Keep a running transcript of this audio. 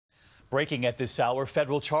Breaking at this hour,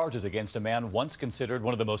 federal charges against a man once considered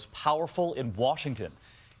one of the most powerful in Washington.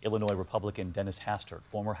 Illinois Republican Dennis Hastert,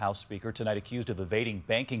 former House Speaker, tonight accused of evading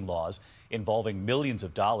banking laws involving millions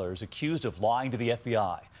of dollars, accused of lying to the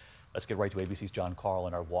FBI. Let's get right to ABC's John Carl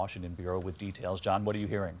in our Washington bureau with details. John, what are you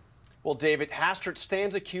hearing? Well, David, Hastert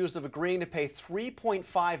stands accused of agreeing to pay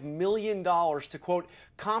 $3.5 million to, quote,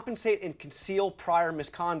 compensate and conceal prior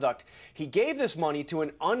misconduct. He gave this money to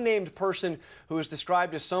an unnamed person who is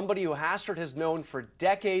described as somebody who Hastert has known for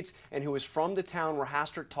decades and who is from the town where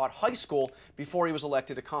Hastert taught high school before he was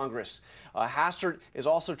elected to Congress. Hastert is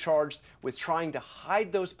also charged with trying to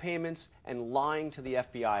hide those payments and lying to the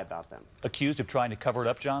FBI about them. Accused of trying to cover it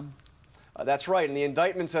up, John? That's right, and the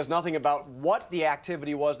indictment says nothing about what the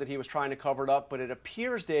activity was that he was trying to cover it up, but it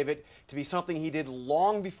appears, David, to be something he did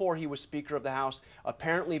long before he was Speaker of the House,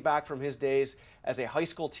 apparently back from his days as a high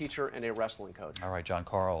school teacher and a wrestling coach. All right, John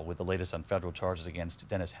Carl with the latest on federal charges against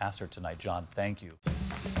Dennis Hastert tonight. John, thank you.